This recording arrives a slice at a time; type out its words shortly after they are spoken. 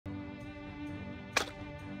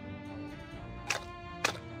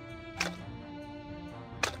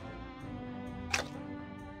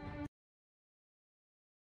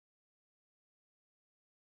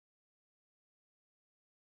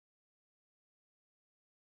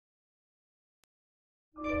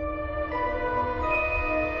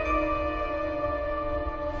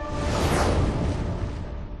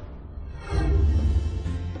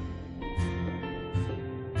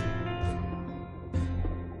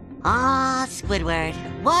Ah, Squidward,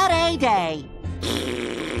 what a day!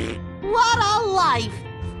 What a life!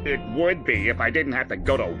 It would be if I didn't have to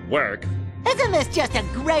go to work. Isn't this just a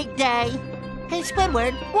great day? Hey,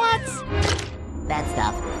 Squidward, what's that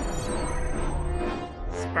stuff?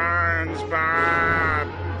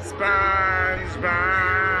 SpongeBob! SpongeBob!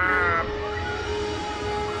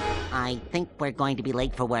 I think we're going to be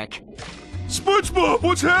late for work. SpongeBob,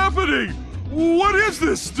 what's happening? What is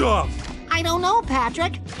this stuff? I don't know,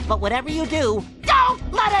 Patrick, but whatever you do,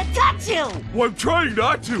 don't let it touch you! Well, I'm trying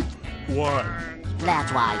not to. Why?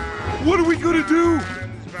 That's why. What are we gonna do?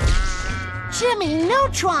 Jimmy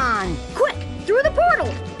Neutron! Quick, through the portal!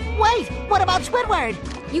 Wait, what about Squidward?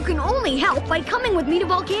 You can only help by coming with me to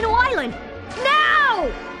Volcano Island. Now!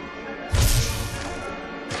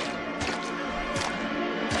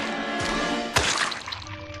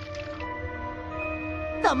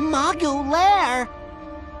 The Magoo Lair!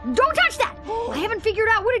 Don't touch that! I haven't figured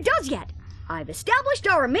out what it does yet. I've established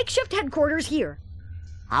our makeshift headquarters here.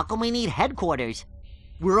 How come we need headquarters?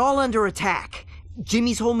 We're all under attack.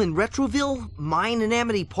 Jimmy's home in Retroville, mine in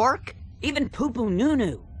Amity Park, even Poo-Poo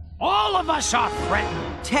Nunu. All of us are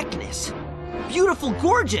threatened. Technus. Beautiful,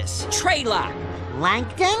 gorgeous. Traylock.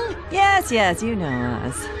 Langton? Yes, you know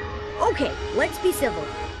us. Okay, let's be civil.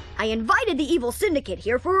 I invited the evil syndicate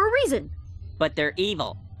here for a reason. But they're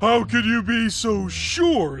evil. How can you be so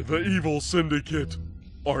sure the evil syndicate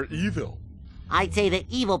are evil? I'd say the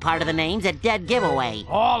evil part of the name's a dead giveaway.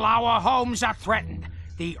 All our homes are threatened.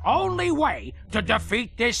 The only way to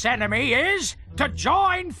defeat this enemy is to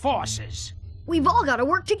join forces. We've all got to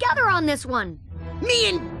work together on this one. Me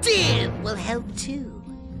and Div will help too.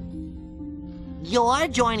 You're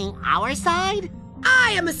joining our side?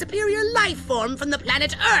 I am a superior life form from the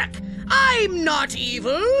planet Urk. I'm not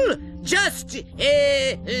evil, just,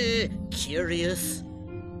 curious.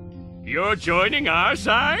 You're joining our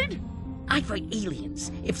side? I fight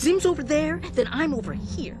aliens. If Zim's over there, then I'm over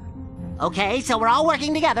here. Okay, so we're all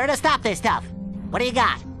working together to stop this stuff. What do you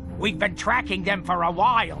got? We've been tracking them for a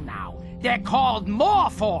while now. They're called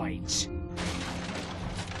Morphoids.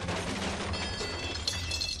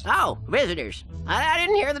 Oh, visitors. I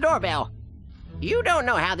didn't hear the doorbell. You don't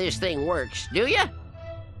know how this thing works, do you?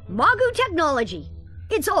 Magoo technology.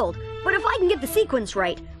 It's old, but if I can get the sequence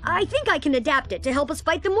right, I think I can adapt it to help us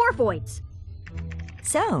fight the Morphoids.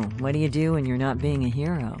 So, what do you do when you're not being a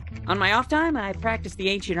hero? On my off time, I practice the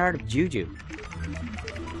ancient art of juju.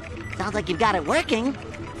 Sounds like you've got it working.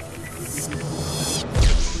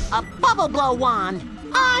 A bubble blow wand!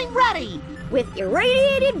 I'm ready! With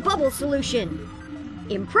irradiated bubble solution.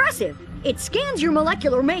 Impressive! It scans your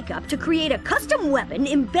molecular makeup to create a custom weapon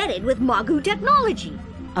embedded with Magoo technology.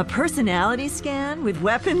 A personality scan with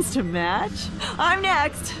weapons to match? I'm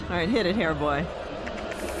next! Alright, hit it, hair boy.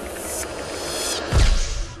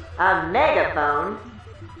 A megaphone?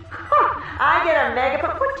 I get a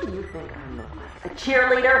megaphone? What do you think I'm like? A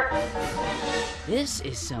cheerleader? This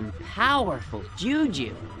is some powerful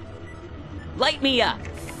juju. Light me up.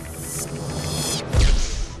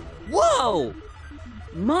 Whoa!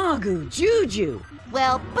 Magoo juju.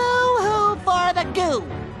 Well, boo-hoo for the goo!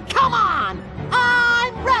 Come on!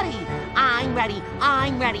 I'm ready! I'm ready!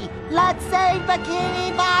 I'm ready! Let's save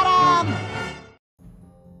Bikini Bottom!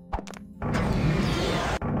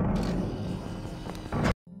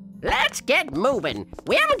 Let's get moving.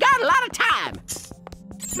 We haven't got a lot of time.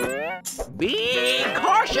 Be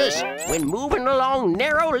cautious when moving along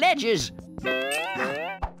narrow ledges.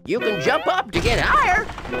 You can jump up to get higher.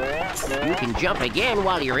 You can jump again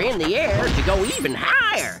while you're in the air to go even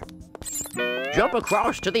higher. Jump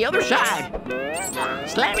across to the other side.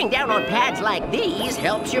 Slamming down on pads like these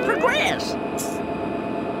helps you progress.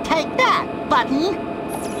 Take that, Button!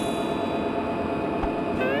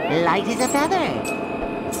 Light as a feather.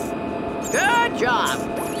 Good job.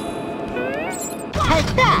 Take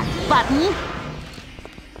that, Button!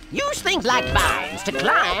 Use things like vines to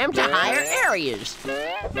climb to higher areas.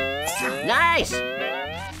 Nice.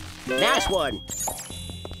 Nice one.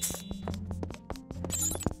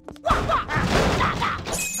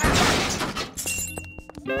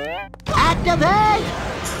 Activate!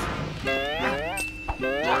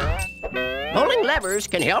 Pulling levers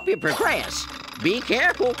can help you progress. Be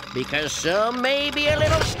careful, because some may be a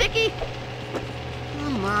little sticky.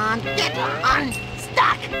 Come on, get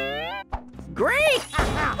unstuck! Great!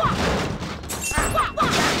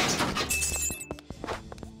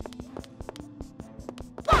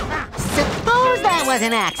 Suppose that was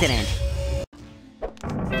an accident.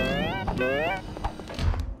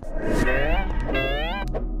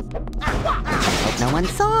 Hope no one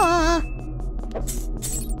saw.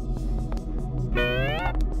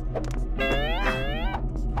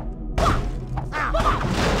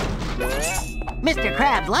 Mr.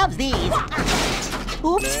 Krabs loves these.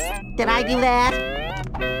 Oops, did I do that?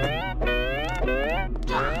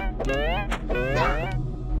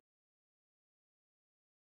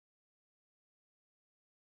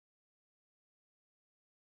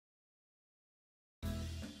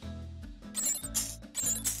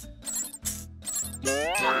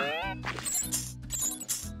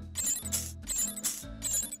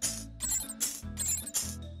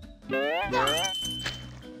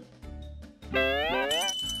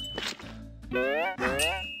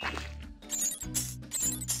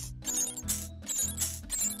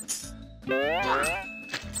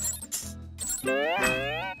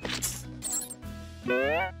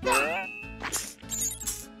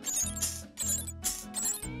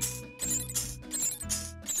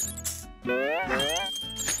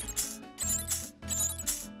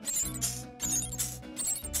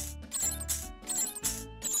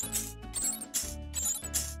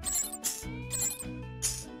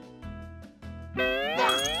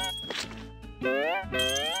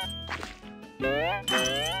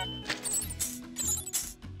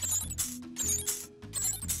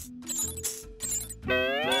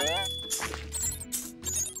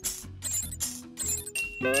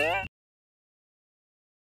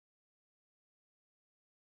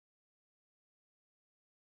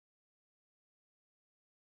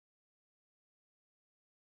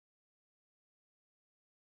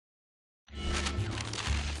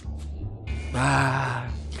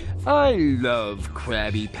 Ah, I love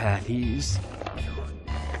Krabby Patties.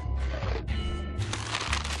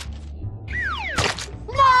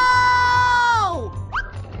 No!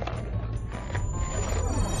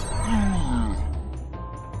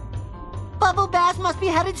 Bubble Bass must be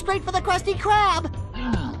headed straight for the Krusty Krab.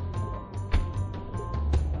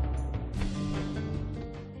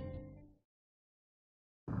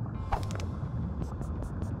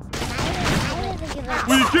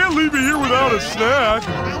 Well, you can't leave me here without a snack.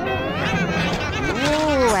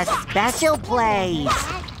 Ooh, a special place.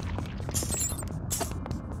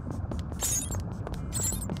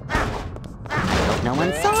 Hope no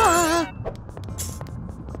one saw.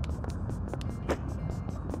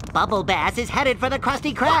 Bubble Bass is headed for the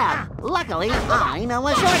Krusty Krab. Luckily, I know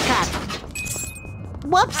a shortcut.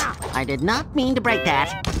 Whoops, I did not mean to break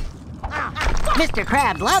that. Mr.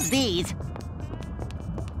 Krabs loves these.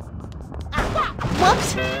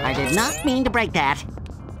 Whoops! I did not mean to break that.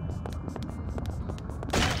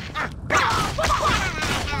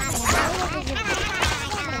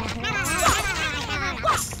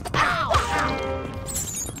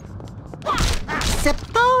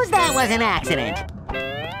 Suppose that was an accident.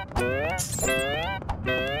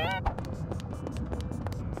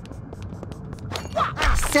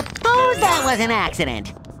 Suppose that was an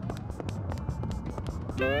accident.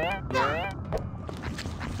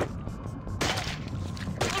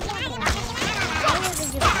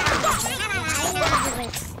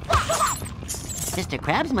 Mr.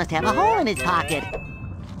 Krabs must have a hole in his pocket.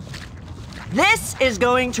 This is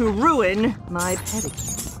going to ruin my pedicure.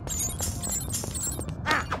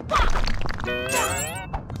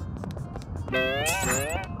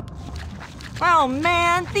 Oh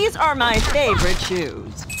man, these are my favorite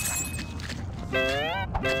shoes.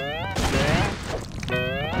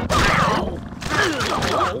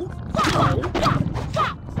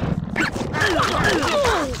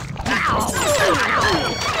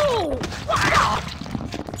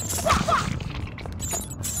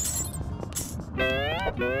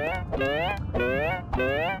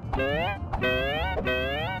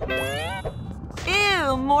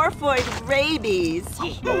 Ew, morphoid rabies.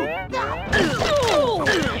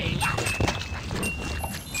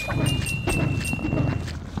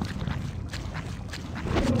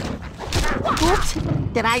 Oops,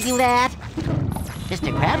 did I do that?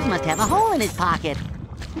 Mr. Krabs must have a hole in his pocket.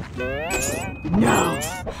 No,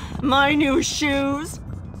 my new shoes.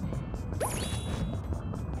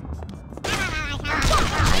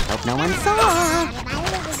 I hope no one saw.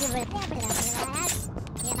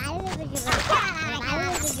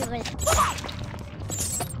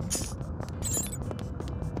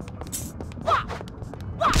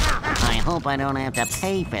 I hope I don't have to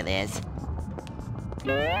pay for this.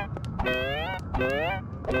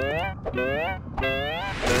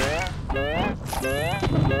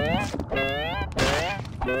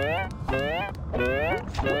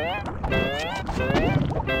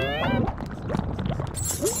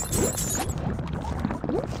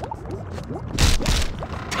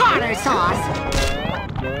 Tartar sauce!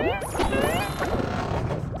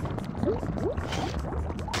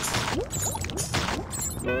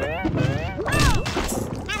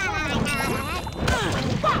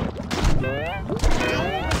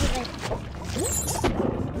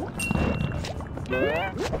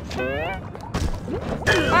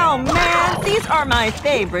 these are my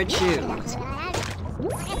favorite shoes.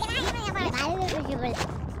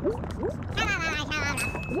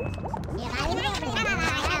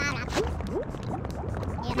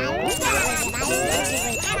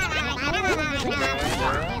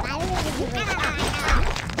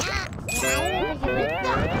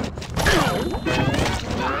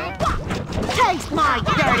 Taste my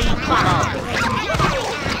dirty bubble!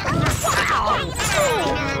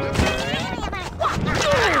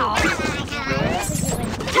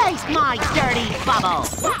 Taste my dirty bubble!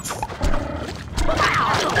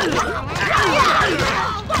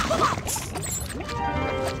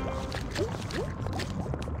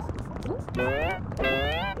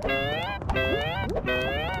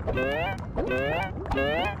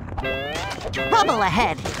 Trouble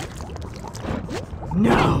ahead!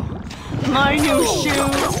 No! My new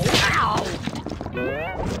shoes!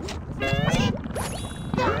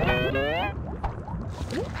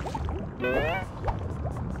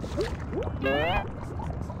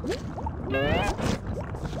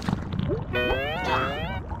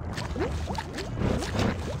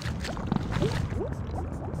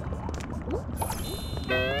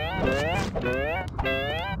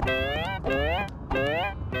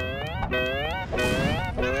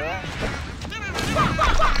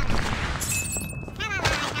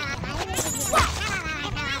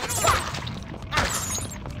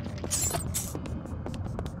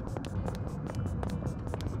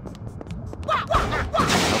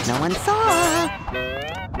 No one saw!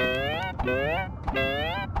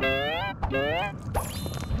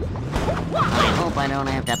 I hope I don't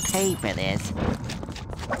have to pay for this.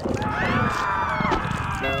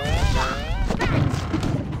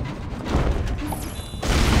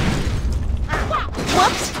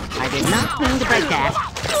 Whoops! I did not mean to break that.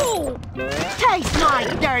 Taste my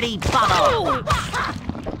dirty bubble!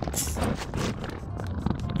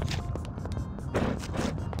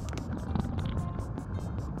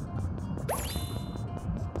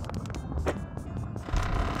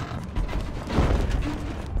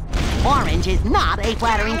 Orange is not a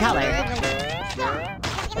flattering color.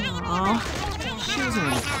 Aw, shoes are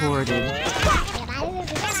imported.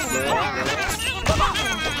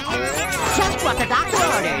 Just what the doctor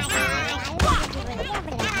ordered.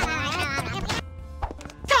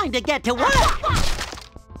 Time to get to work!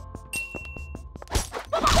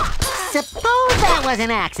 Suppose that was an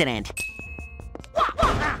accident.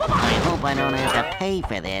 I hope I don't have to pay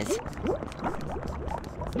for this.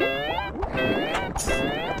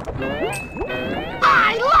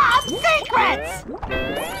 I love secrets!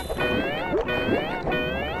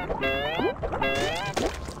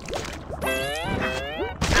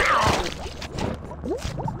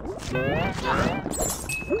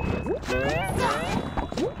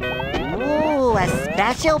 Ooh, a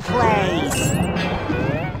special place!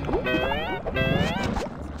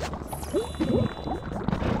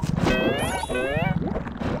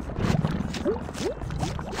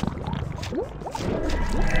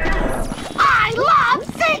 I love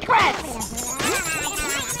secrets!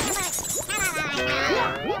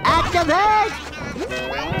 Activate!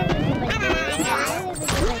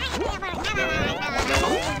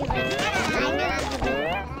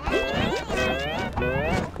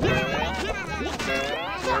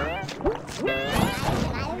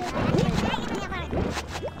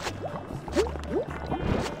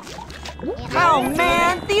 Oh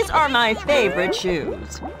man, these are my favorite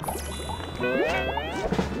shoes.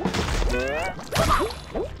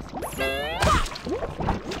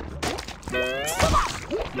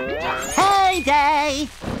 Heyday!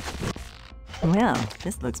 Well,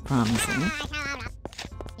 this looks promising.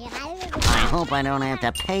 I hope I don't have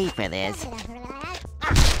to pay for this.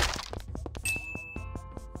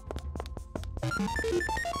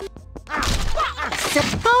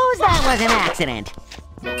 Suppose that was an accident.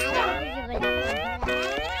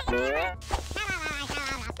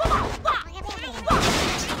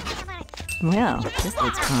 Well, this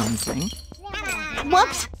looks promising.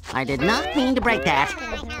 Whoops! I did not mean to break that.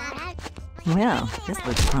 Well, this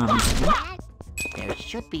looks promising. There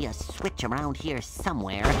should be a switch around here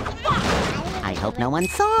somewhere. I hope no one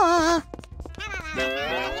saw.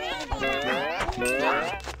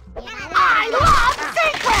 I love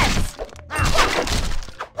secrets!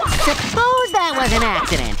 Suppose that was an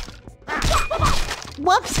accident.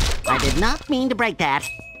 Whoops! I did not mean to break that.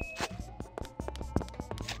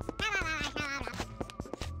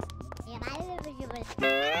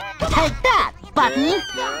 Take that, button!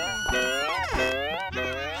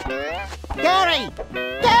 Gary!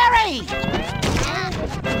 Gary!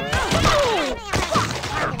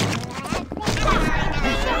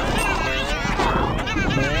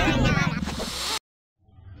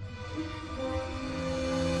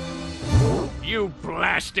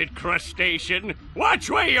 blasted crustacean! Watch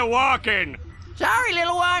where you're walking! Sorry,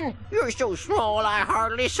 little one. You're so small I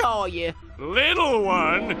hardly saw you. Little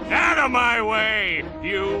one, out of my way!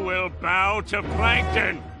 You will bow to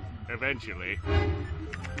plankton! Eventually.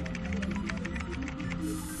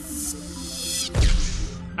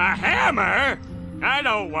 A hammer? I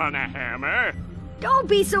don't want a hammer. Don't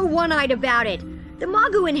be so one-eyed about it. The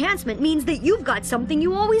Magu enhancement means that you've got something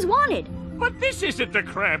you always wanted. But this isn't the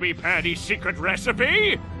Krabby Patty secret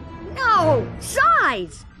recipe! No!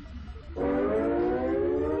 Size!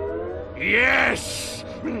 Yes!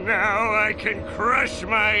 Now I can crush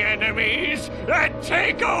my enemies and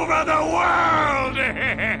take over the world!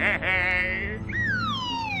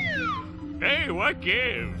 Hey, what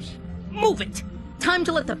gives? Move it! Time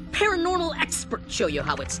to let the paranormal expert show you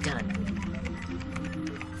how it's done.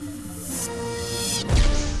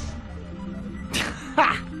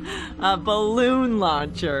 Ha! A balloon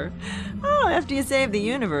launcher. Oh, after you save the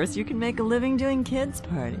universe, you can make a living doing kids'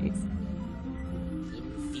 parties.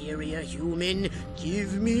 Inferior human,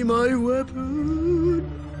 give me my weapon.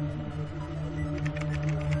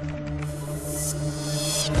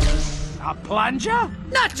 A plunger?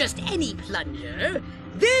 Not just any plunger.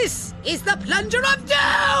 This is the plunger of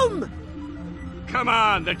doom! Come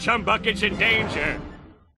on, the chum bucket's in danger.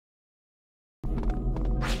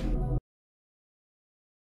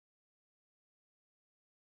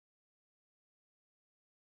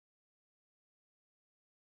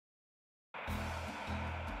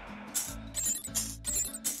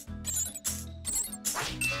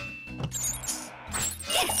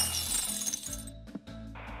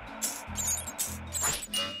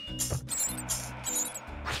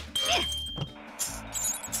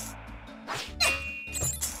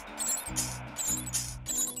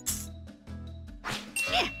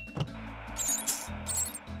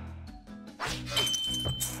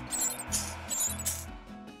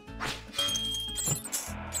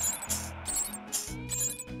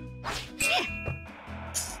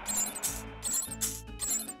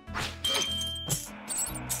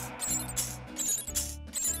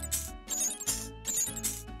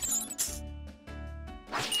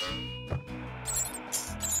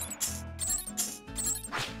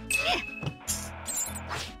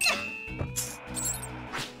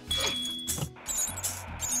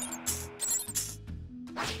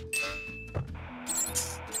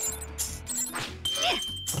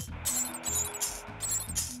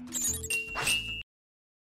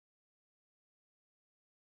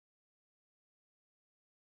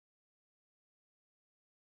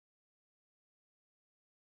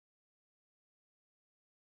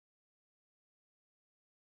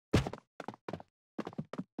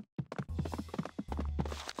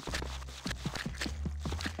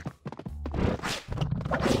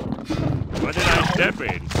 What did I step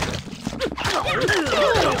in?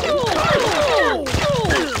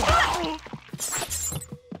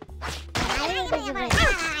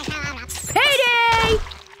 Payday!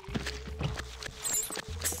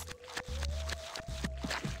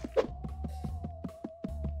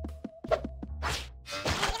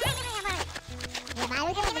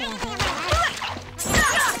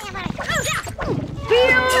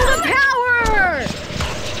 Feel the power!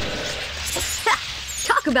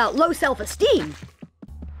 Talk about low self-esteem.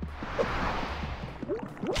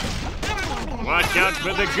 Watch out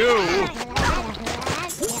for the goo.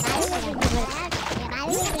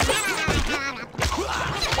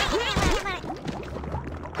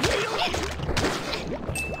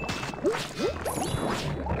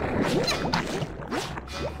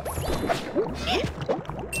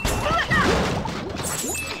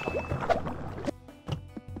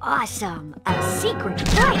 Awesome! A secret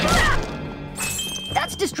fight!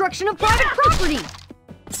 That's destruction of private property!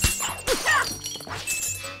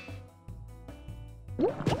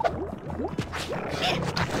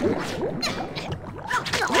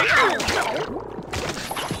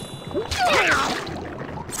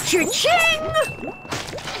 Cha-ching!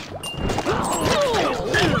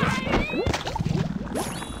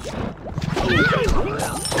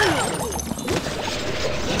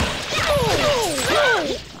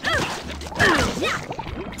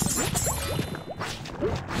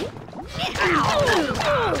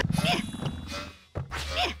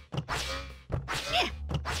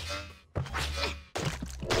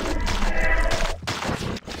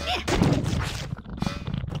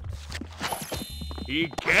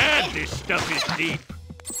 Egad, this stuff is deep.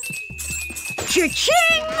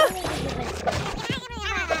 Cha-ching!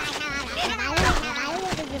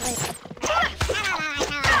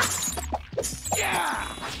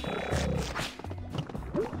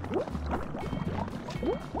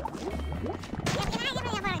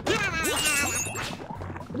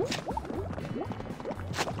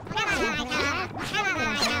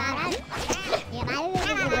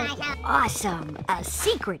 Awesome! A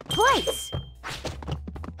secret place!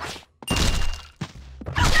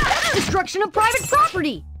 That's destruction of private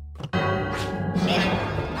property!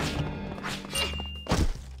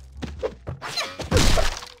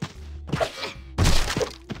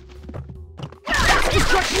 That's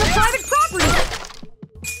destruction of private property!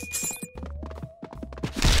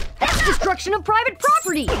 That's destruction of private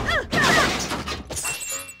property!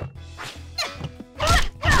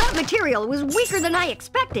 That material was weaker than I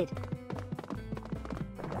expected.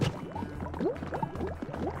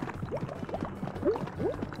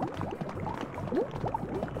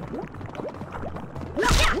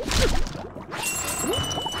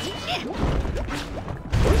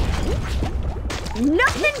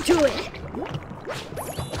 Nothing to it!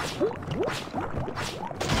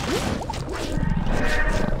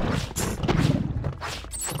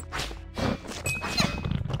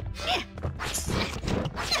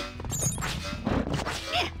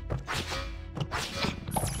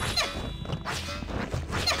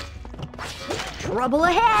 Trouble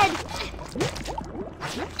ahead!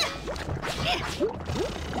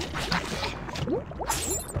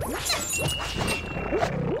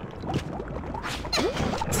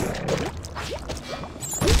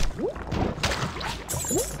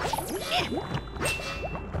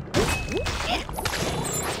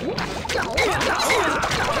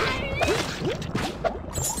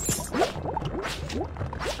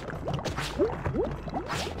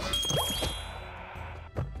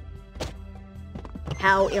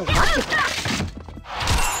 How illogical.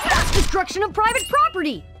 That's destruction of private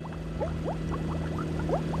property!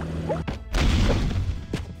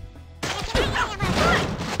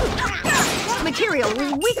 That material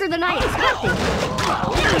was weaker than I expected.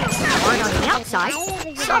 Hard on the outside,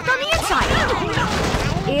 soft on the inside.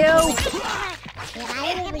 Ew.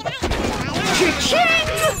 Cha-ching!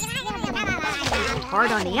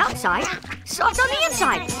 Hard on the outside, soft on the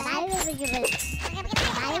inside.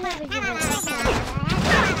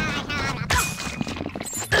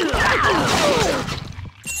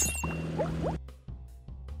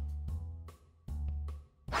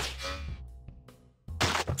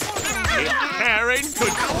 If Karen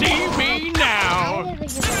could see me now!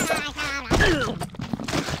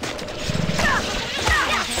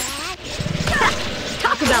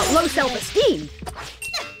 Talk about low self-esteem.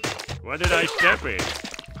 What did I step in?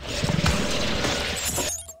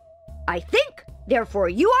 I think, therefore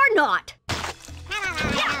you are not.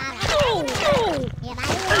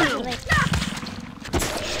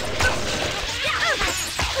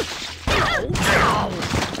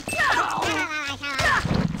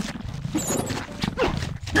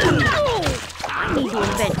 I need to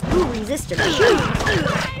invent glue-resistant shoes.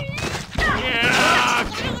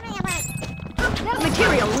 That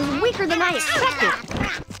material was weaker than I expected.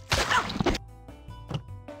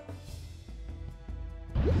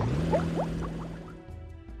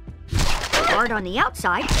 Hard on the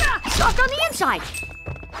outside, soft on the inside.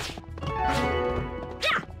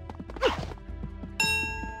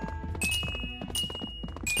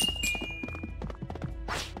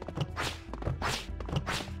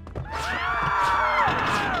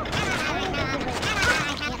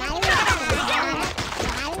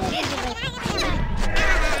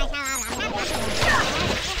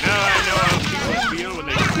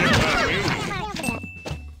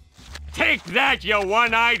 Take that, you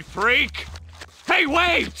one-eyed freak! Hey,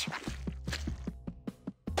 wait!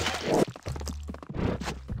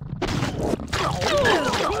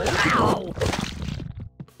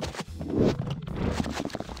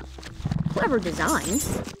 Clever design.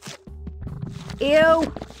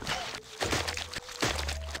 Ew.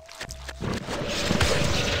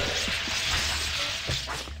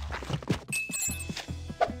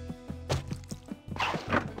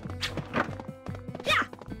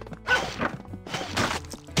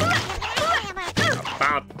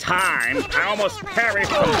 About time. I almost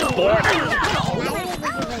perished from boredom.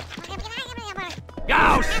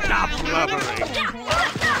 Go, stop blubbering.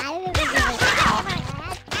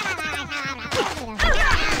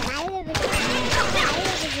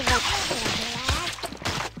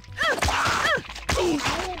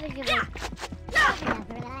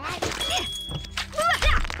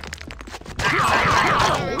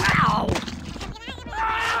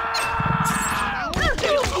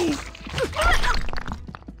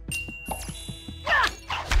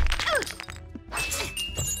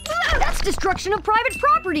 That's destruction of private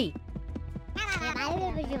property.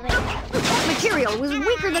 That material was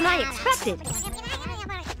weaker than I expected.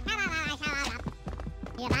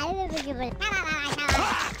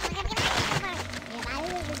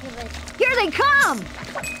 Here they come!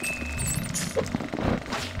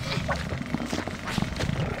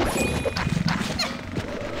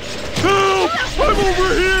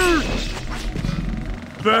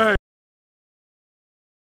 Thanks.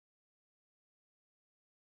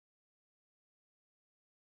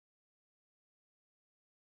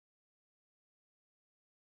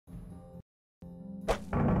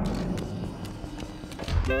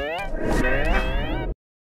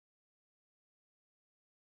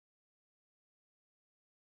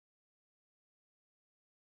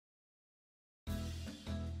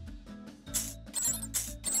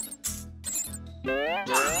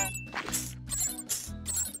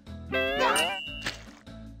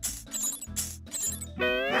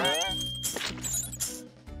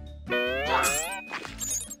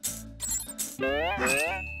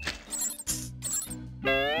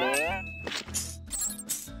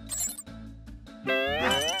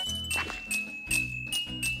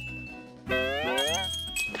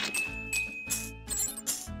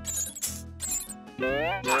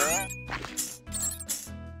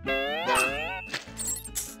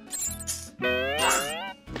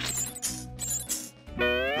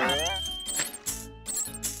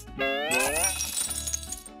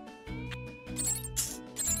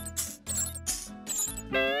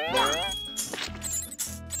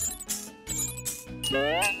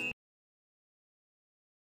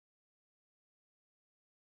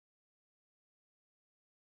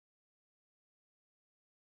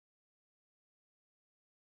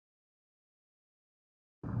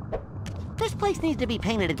 This place needs to be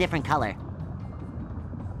painted a different color.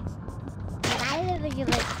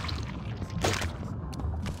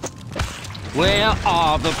 Where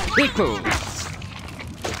are the pickles?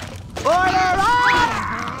 Order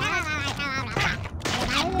up!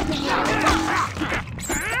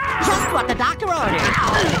 Just what the doctor ordered.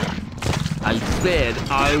 I said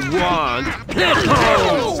I want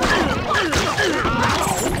pickles!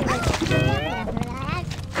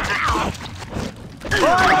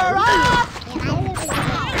 Order up!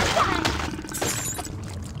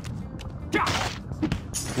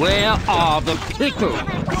 Where are the pickles?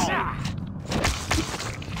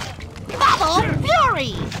 Bubble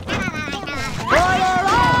Fury! Order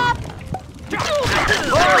up!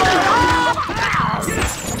 Order up!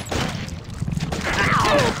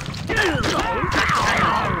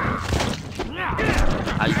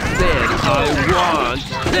 I said I want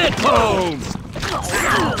pickles!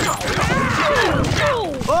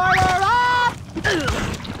 Order up! Order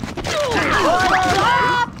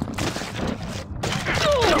up!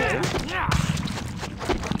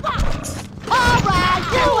 All right,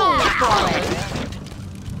 you asked for it.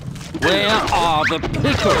 Where are the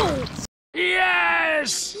pickles?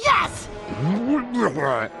 Yes! Yes! I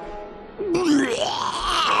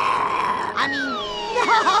mean,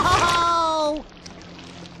 no!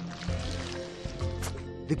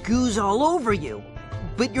 The goo's all over you,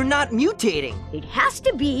 but you're not mutating. It has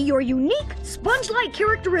to be your unique sponge-like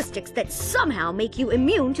characteristics that somehow make you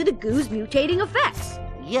immune to the goo's mutating effects.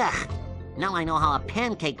 Yuck. Now I know how a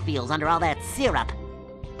pancake feels under all that syrup.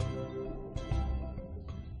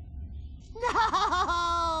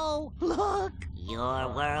 No! Look! Your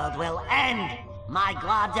world will end! My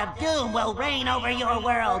globs of doom will reign over your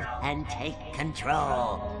world and take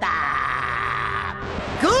control. Ah!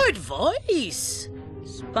 Good voice.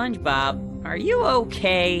 SpongeBob, are you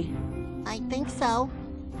okay? I think so.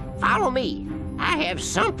 Follow me. I have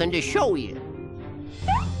something to show you.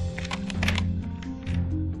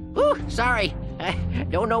 Ooh, sorry. I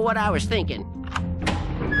don't know what I was thinking.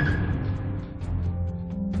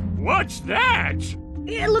 What's that?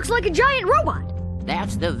 It looks like a giant robot.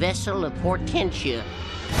 That's the vessel of Portentia.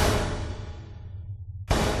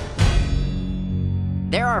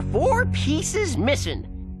 There are 4 pieces missing.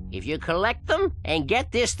 If you collect them and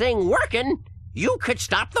get this thing working, you could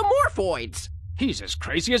stop the Morphoids. He's as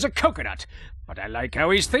crazy as a coconut, but I like how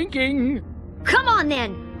he's thinking. Come on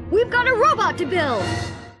then. We've got a robot to build.